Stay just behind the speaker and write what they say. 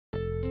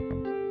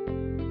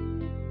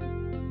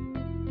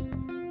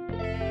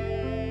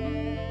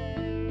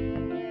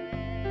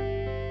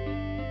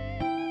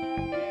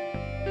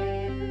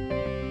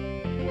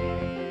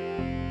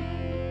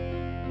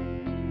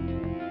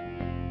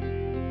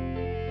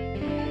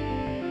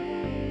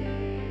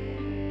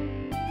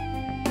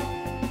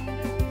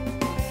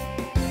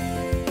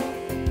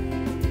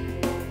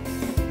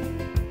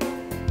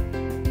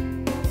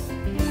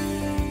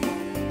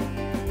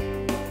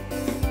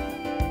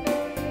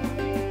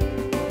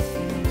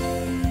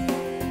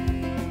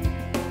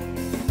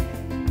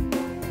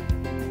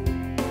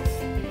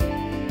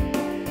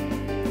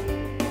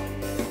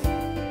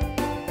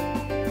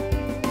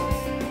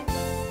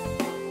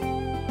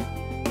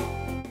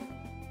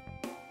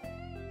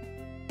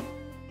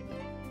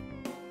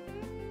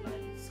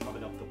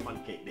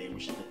Pancake Day,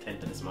 which is the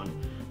 10th of this month.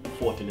 The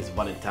 14th is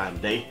Valentine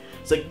Day.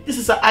 So this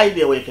is an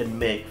idea where you can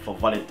make for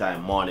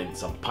Valentine morning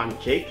some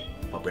pancake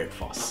for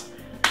breakfast.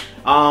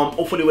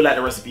 Hopefully you like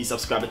the recipe.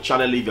 Subscribe to the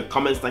channel, leave your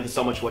comments. Thank you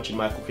so much for watching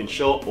my cooking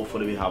show.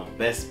 Hopefully we have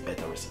best,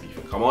 better recipe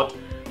for come out.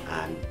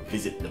 And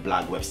visit the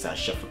blog website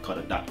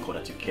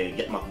chefricardo.co.uk.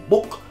 Get my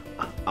book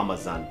on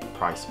Amazon.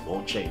 Price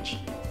won't change.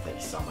 Thank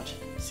you so much.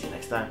 See you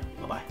next time.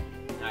 Bye bye.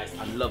 Nice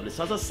and lovely.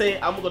 So as I say,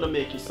 I'm gonna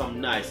make you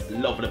some nice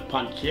lovely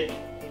pancake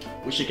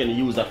which you can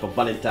use that for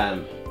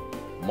Valentine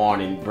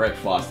morning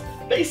breakfast.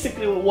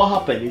 Basically what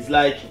happened is,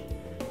 like,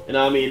 you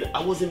know what I mean,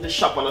 I was in the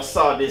shop and I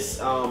saw this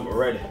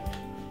red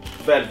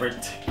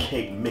velvet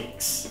cake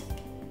mix,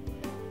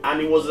 and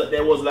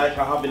there was like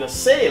having a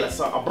sale,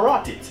 so I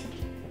brought it.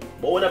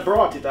 But when I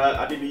brought it,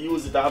 I didn't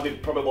use it. I have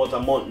it probably about a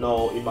month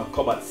now in my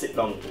cupboard, sit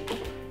down,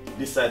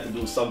 decide to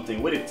do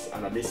something with it,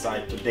 and I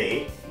decide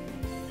today.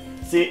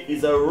 See,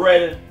 it's a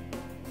red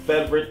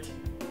velvet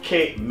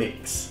cake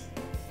mix,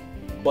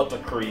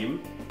 buttercream.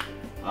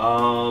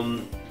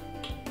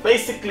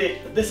 Basically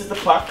this is the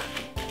pack.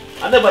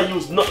 I never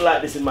used nothing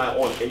like this in my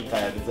own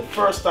entire. It's the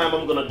first time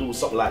I'm gonna do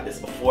something like this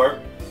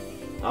before.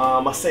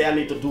 I say I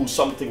need to do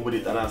something with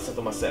it, and I said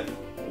to myself,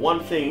 one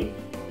thing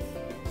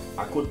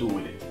I could do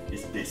with it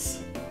is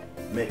this: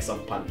 make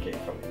some pancake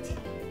from it.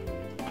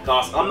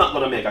 Because I'm not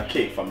gonna make a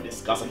cake from this,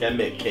 because I can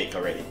make cake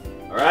already.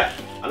 Alright?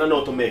 And I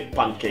know to make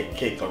pancake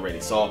cake already.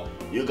 So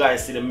you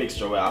guys see the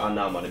mixture where I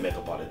normally make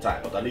up all the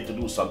time, but I need to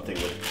do something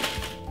with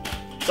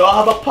it. So I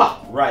have a pack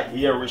right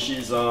here which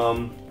is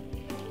let's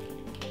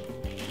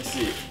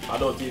see, I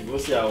don't even, we'll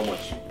see how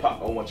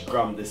much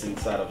gram this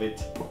inside of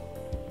it.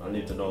 I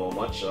need to know how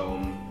much.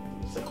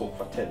 It's a cook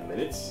for 10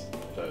 minutes,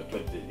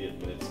 28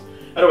 minutes.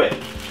 Anyway,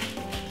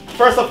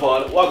 first of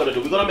all, what we're gonna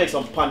do, we're gonna make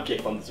some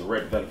pancake from this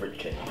red velvet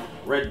cake.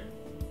 Red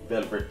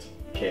velvet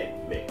cake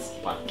mix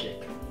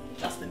pancake.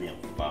 That's the name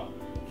for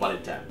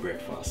Valentine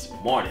breakfast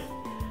morning.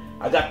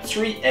 I got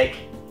 3 eggs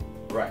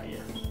right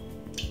here.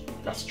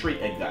 That's 3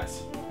 eggs,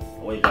 guys.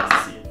 I want you guys to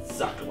see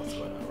exactly what's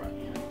going on right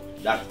here.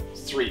 That's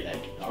 3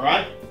 eggs.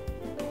 Alright?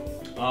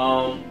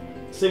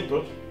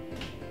 Simple.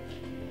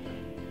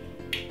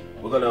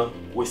 We're gonna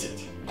whisk it.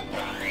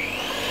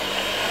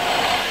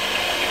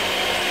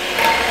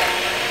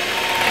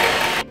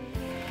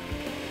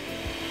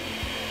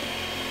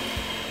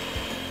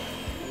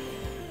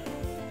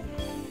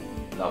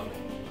 Lovely.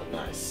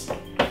 Nice.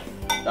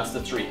 That's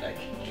the 3 egg.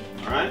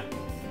 Alright?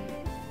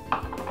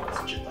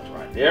 Let's chip that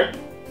right there.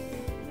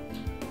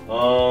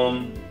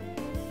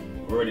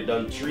 Already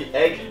done 3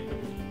 egg.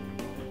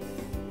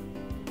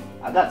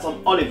 I got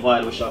some olive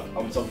oil,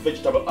 some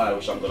vegetable oil,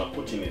 which I'm gonna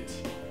put in it.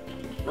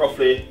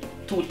 Roughly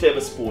 2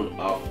 tablespoons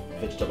of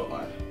vegetable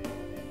oil.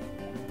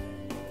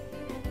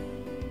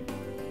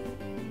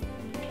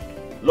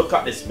 Look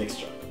at this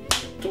mixture.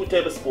 2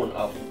 tablespoons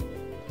of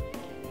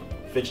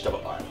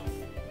vegetable oil.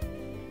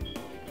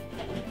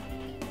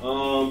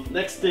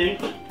 Next thing,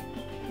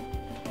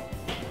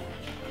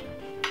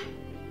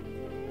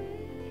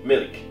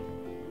 milk.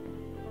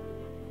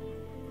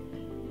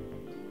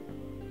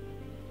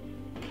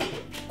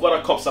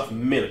 Quarter cups of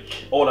milk,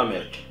 all the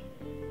milk.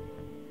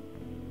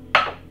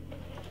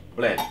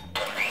 Blend.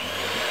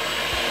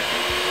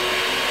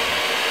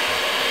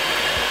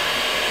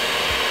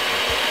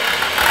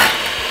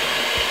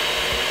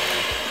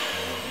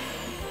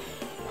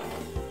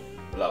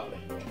 Lovely.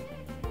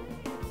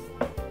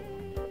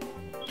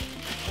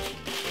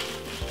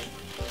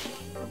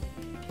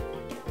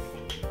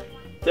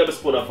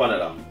 Tablespoon of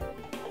vanilla.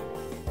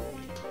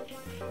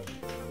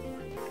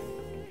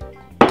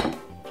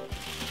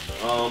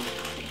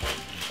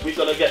 We're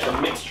gonna get the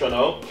mixture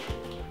now.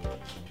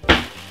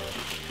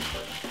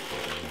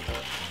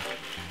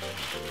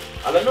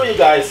 And I know you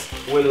guys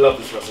will love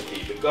this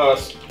recipe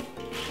because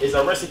it's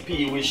a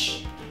recipe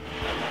which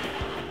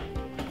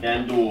you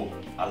can do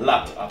a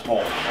lot at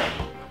home.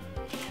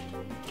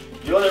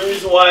 The only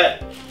reason why,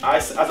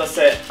 as I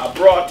said, I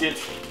brought it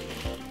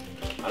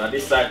and I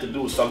decided to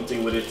do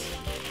something with it.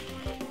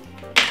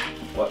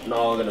 But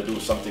now I'm gonna do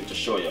something to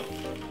show you.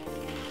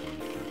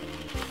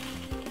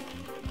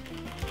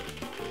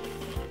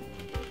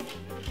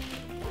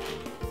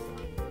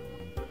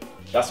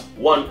 That's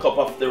 1 cup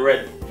of the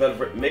red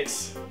velvet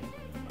mix.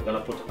 I'm gonna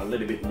put a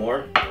little bit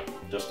more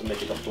just to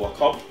make it up to a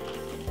cup.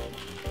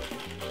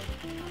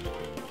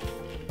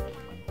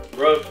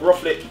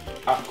 Roughly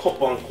a cup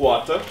and a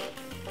quarter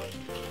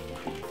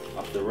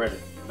of the red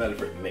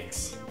velvet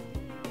mix.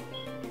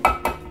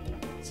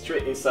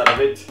 Straight inside of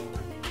it,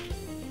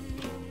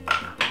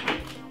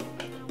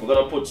 we're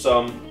gonna put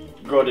some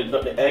grounded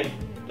nutmeg egg,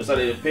 just a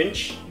little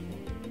pinch.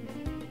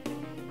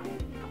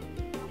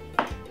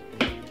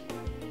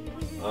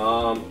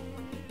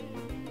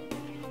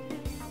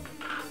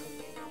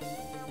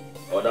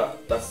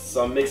 That's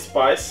some mixed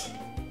spice,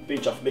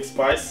 pinch of mixed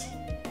spice.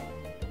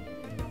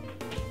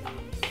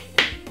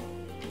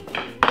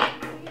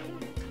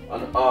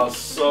 And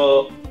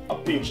also a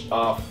pinch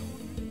of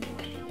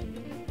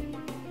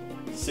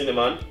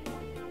cinnamon.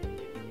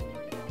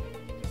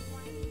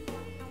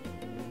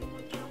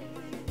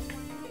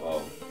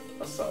 Wow,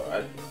 that's alright.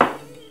 Alright?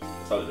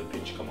 It's a little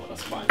pinch come out,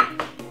 that's fine.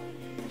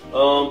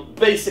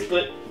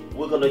 Basically,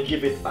 we're gonna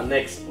give it a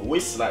next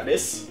whisk like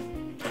this.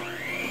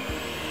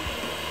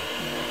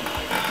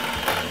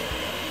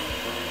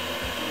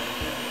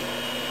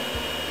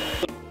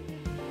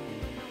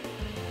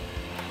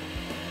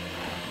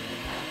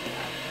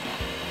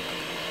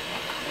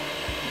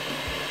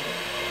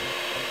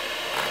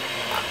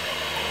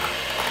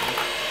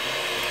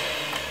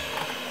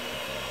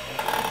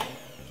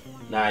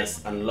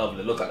 Nice and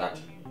lovely, look at that.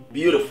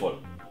 Beautiful.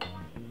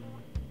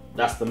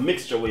 That's the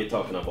mixture we're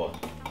talking about.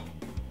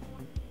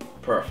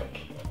 Perfect.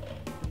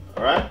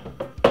 Alright?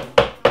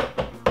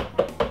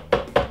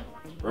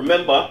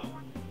 Remember,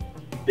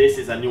 this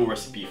is a new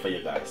recipe for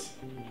you guys.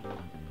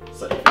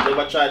 So if you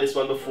never tried this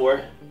one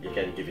before, you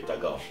can give it a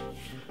go.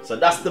 So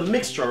that's the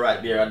mixture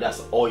right there, and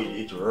that's all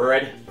it's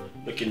red.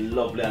 Looking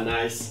lovely and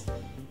nice.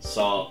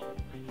 So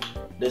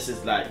this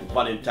is like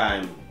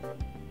Valentine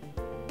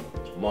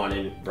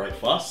morning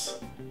breakfast.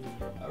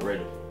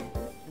 Red,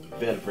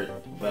 velvet,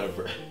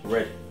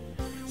 red.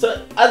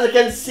 So as you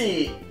can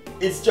see,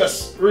 it's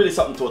just really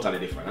something totally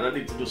different. And I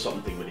need to do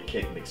something with the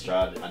cake mixture.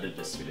 I did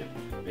this with it,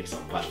 make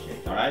some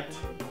pancake, alright?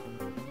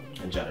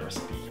 Enjoy the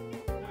recipe.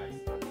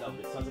 Nice,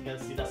 lovely. So as you can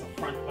see, that's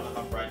a front pan I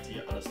have right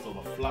here on the stove,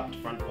 a flat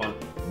front pan,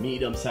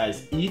 medium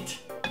size heat.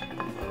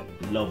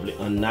 Lovely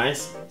and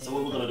nice. So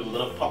what we're gonna do, we're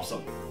gonna pop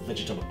some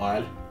vegetable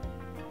oil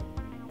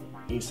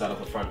inside of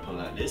the front pan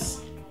like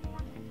this.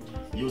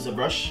 Use a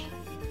brush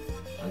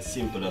and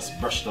simply just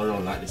brush it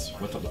around like this,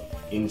 wet up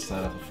the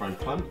inside of the front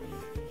pan.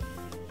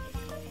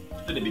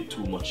 A little bit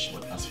too much,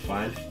 but that's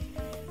fine.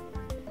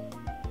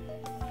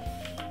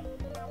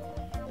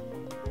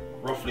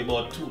 Roughly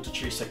about 2 to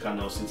 3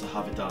 seconds now since I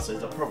have it on, so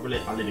it's probably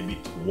a little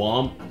bit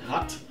warm and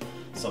hot.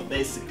 So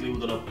basically we're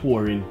gonna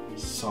pour in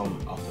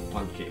some of the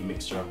pancake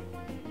mixture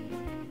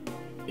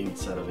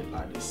inside of it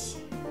like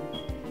this.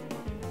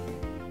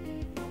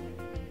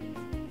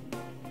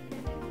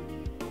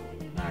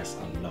 Nice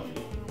and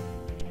lovely.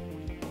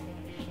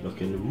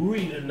 Looking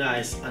really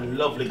nice and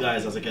lovely,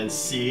 guys. As you can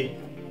see,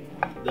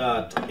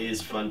 that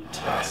is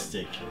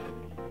fantastic.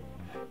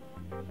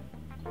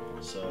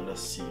 So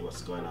let's see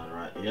what's going on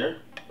right here.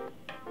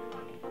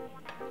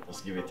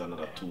 Let's give it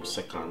another 2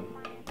 seconds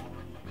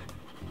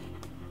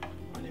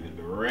and it will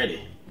be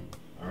ready.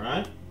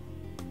 Alright,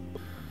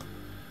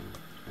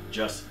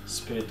 just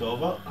spin it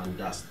over and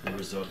that's the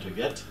result we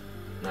get.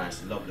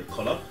 Nice lovely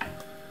color,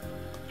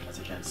 as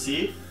you can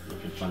see,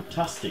 looking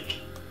fantastic.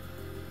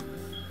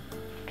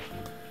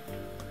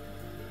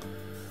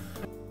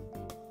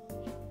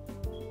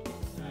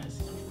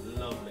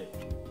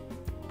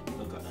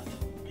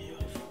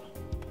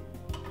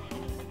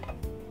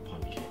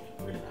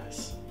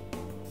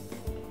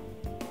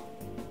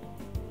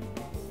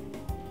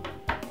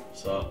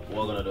 So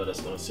what I'm gonna do is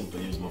I'm gonna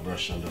simply use my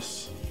brush and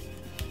just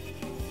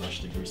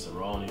brush the grease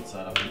around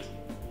inside of it.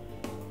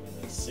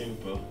 And then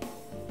simple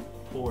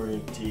pouring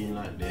it in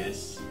like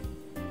this.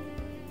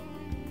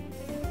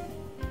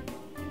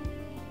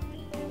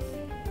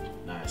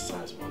 Nice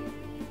size one.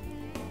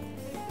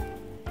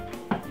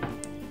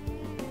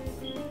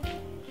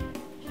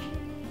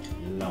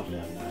 Lovely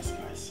and nice,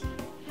 guys.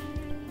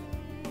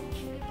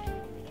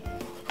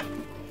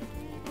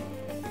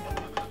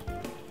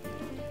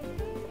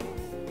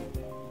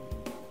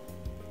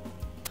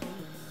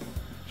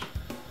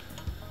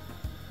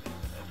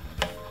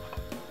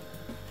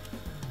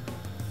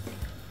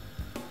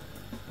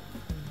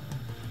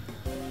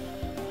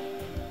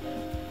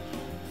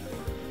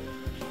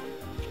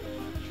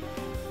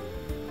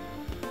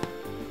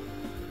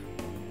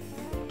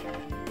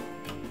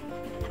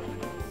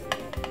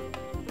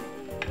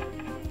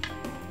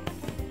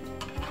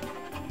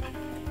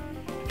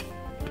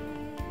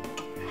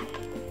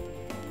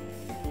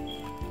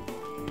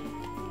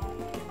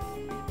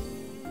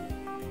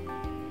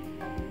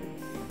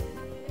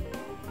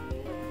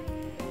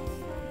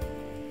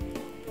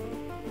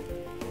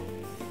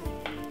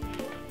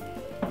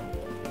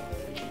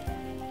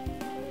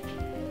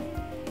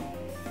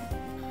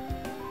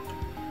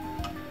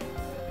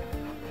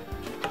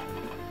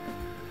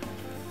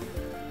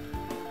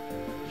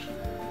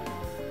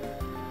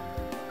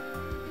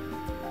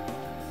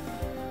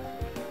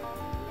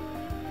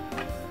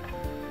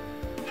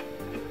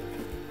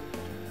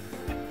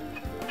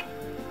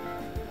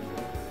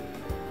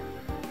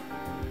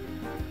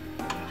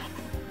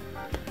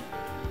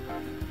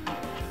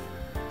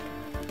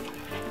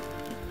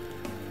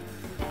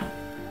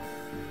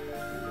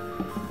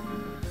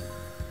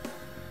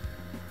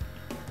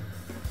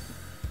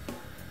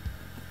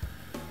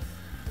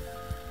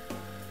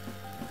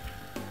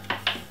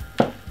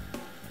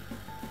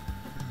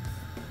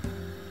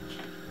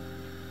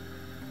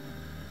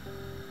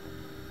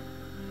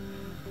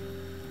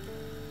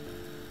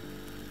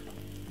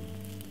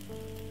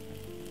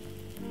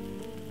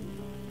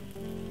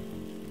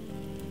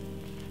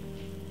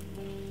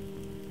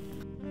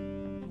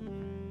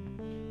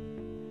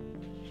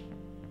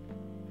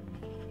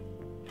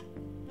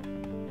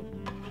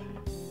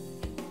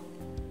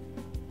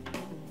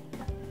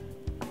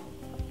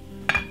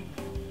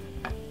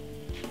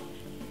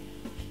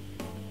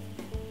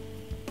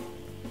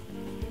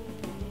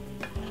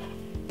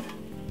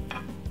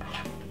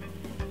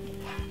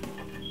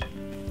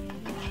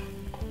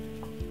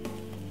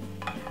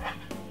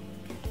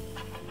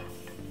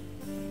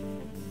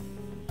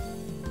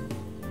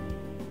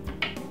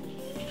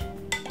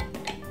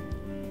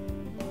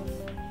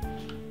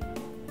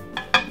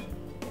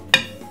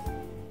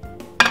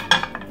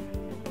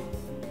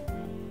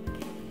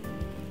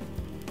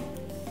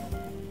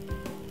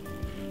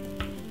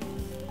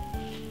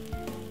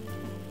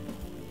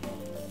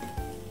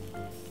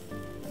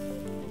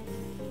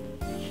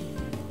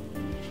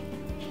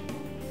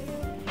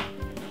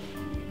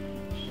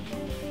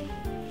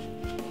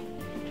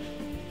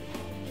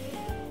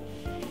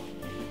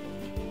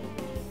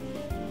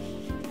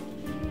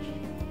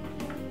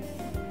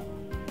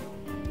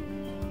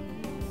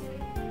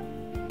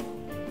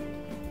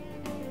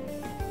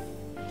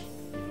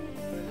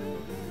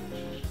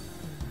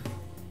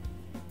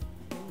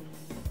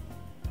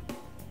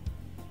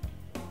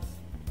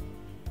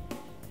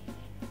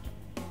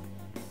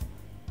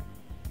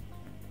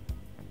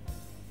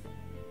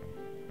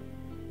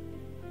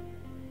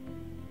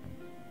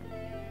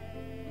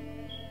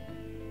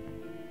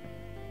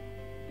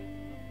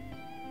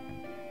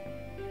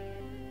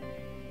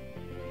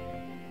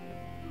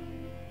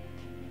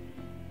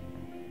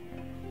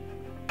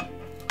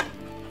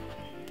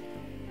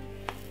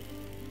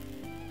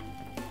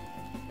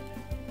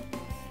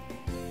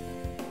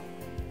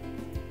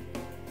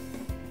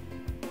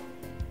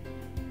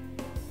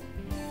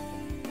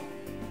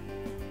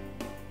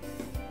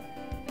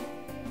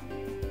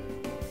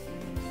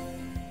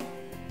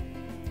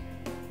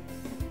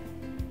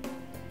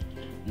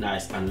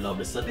 nice and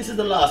lovely. So this is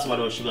the last one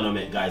we're gonna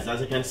make, guys.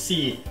 As you can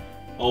see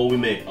how we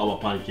make our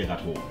pancake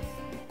at home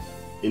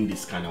in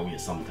this kind of way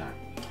sometimes.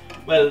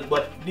 Well,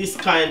 but this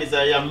kind is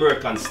a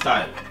American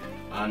style,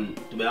 and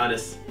to be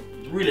honest,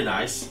 really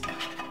nice,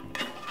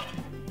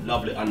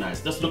 lovely and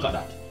nice. Just look at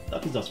that.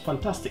 That is just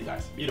fantastic,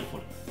 guys. Beautiful.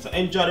 So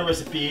enjoy the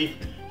recipe.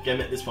 You can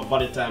make this for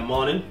Valentine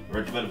morning.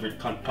 Red velvet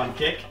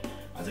pancake.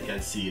 As you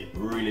can see,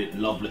 really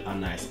lovely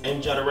and nice.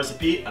 Enjoy the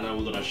recipe, and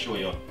I'm gonna show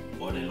you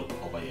how they look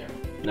over here.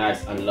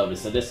 Nice and lovely.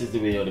 So this is the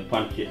way the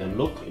pancake them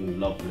look,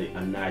 lovely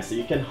and nice. So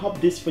you can have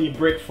this for your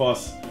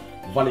breakfast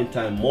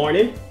Valentine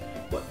morning,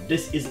 but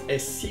this is a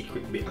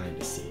secret behind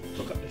the scene.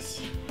 Look at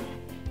this.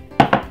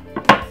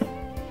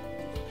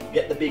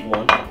 Get the big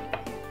one,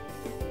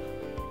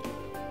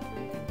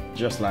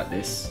 just like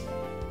this.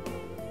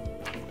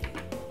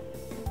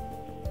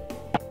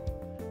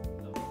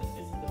 This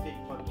is the big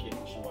pancake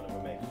which you want to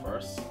make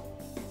first. So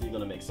you're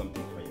gonna make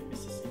something for your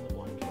missus in the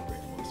morning for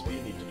breakfast. What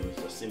you need to do is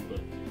just simple.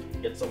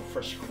 Get some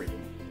fresh cream.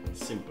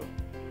 Simple.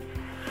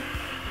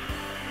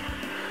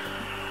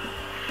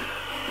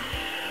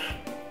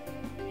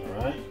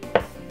 Alright.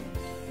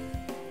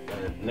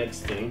 And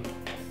next thing,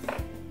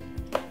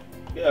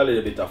 get a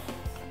little bit of,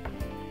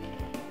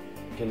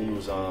 you can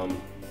use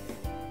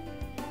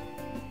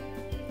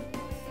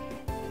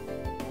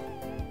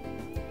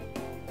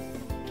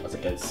as you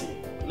can see,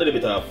 a little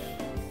bit of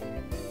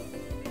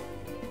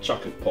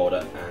chocolate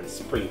powder and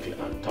sprinkle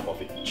on top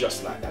of it,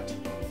 just like that.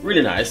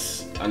 Really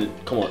nice, and it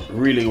come out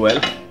really well,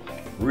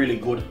 really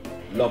good,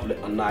 lovely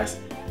and nice.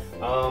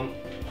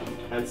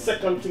 And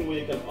second thing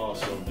we can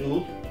also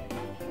do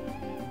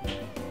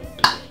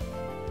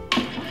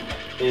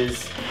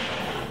is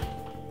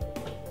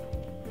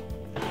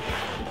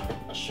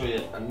I'll show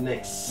you the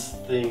next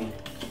thing.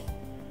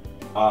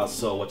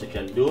 Also, what you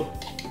can do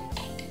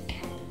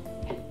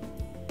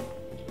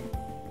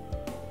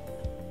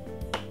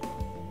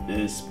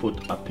is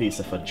put a piece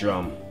of a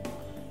drum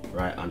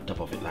right on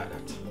top of it like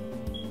that.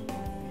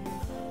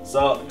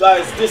 So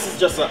guys, this is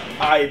just an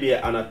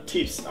idea and a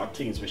tips or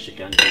things which you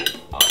can do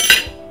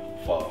also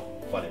for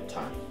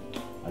Valentine.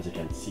 As you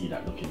can see,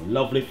 that looking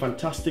lovely,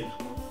 fantastic,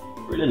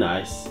 really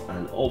nice,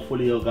 and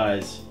hopefully you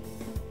guys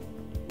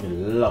will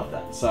love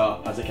that.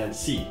 So as you can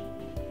see,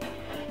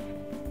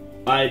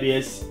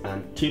 ideas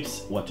and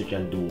tips what you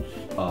can do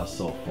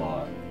also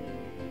for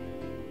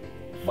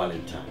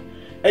Valentine.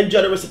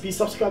 Enjoy the recipe,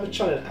 subscribe to the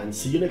channel, and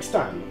see you next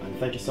time. And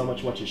thank you so much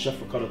for watching Chef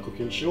Ricardo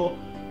Cooking Show.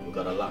 We've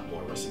got a lot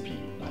more recipe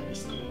like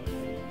this coming.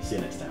 See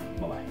you next time.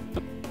 Bye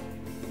bye.